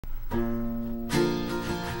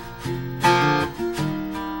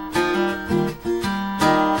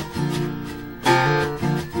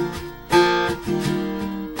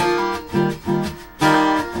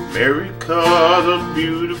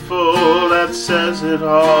says it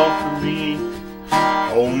all for me.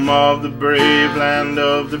 Home of the brave, land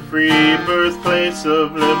of the free, birthplace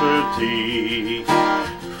of liberty.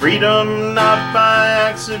 Freedom not by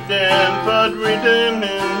accident, but written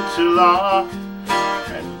into law,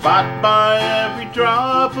 and bought by every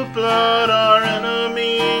drop of blood our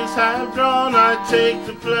enemies have drawn. I take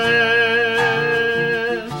the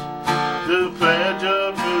pledge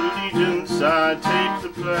of allegiance. I take the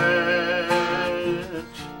pledge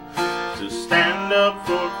to stand up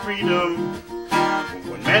for freedom.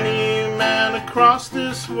 When many men across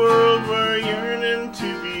this world were yearning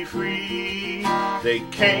to be free, they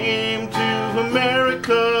came to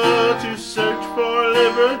America to search for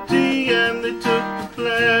liberty, and they took the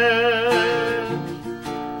pledge.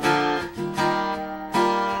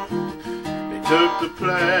 They took the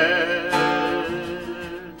pledge.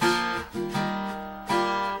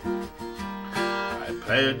 I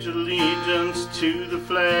pledge allegiance to the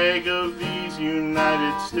flag of these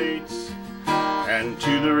United States, and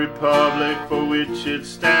to the republic for which it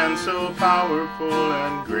stands, so powerful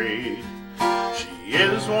and great. She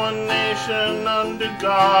is one nation under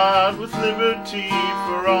God, with liberty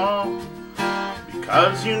for all.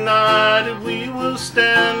 Because united we will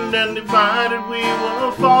stand, and divided we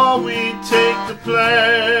will fall. We take the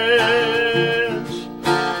pledge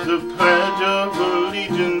of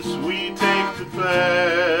allegiance. We take the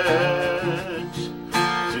pledge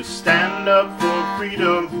to stand up for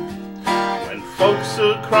freedom. When folks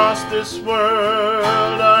across this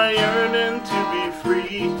world are yearning to be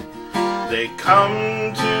free, they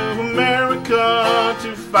come to America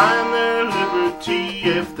to find their liberty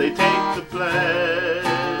if they take the pledge.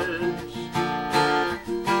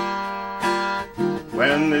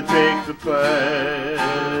 When they take the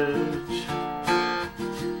pledge.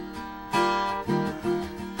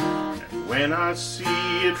 And when I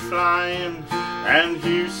see it flying and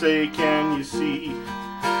hear say, can you see?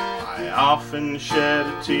 I often shed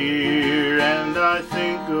a tear, and I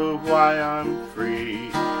think of why I'm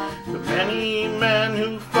free. The many men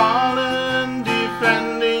who've fallen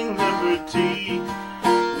defending liberty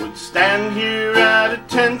would stand here at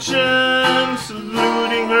attention,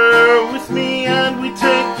 saluting her with me, and we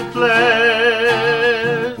take the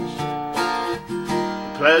pledge.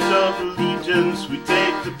 The pledge of allegiance. We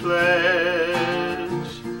take the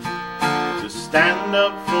pledge to stand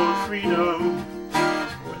up for freedom.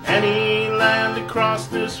 Any land across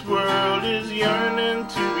this world is yearning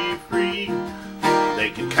to be free, they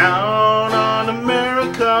can count on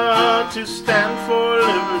America to stand for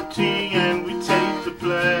liberty, and we take the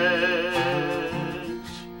pledge.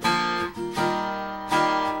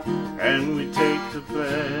 And we take the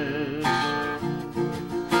pledge.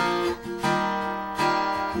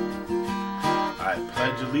 I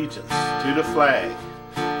pledge allegiance to the flag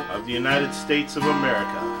of the United States of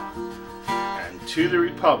America, to the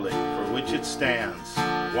republic for which it stands,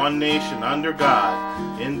 one nation under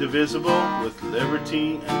God, indivisible, with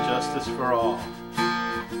liberty and justice for all.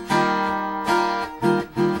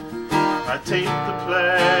 I take the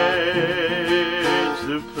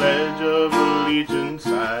pledge of allegiance.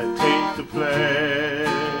 I take the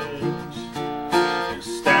pledge to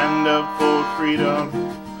stand up for freedom.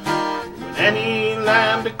 When any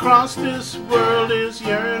land across this world is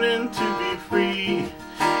yearning to be free,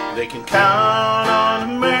 they can count on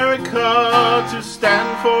America to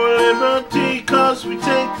stand for liberty, 'cause we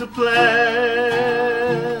take the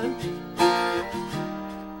pledge.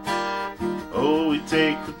 Oh, we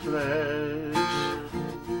take the pledge.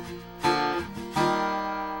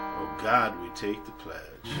 Oh God, we take the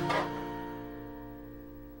pledge.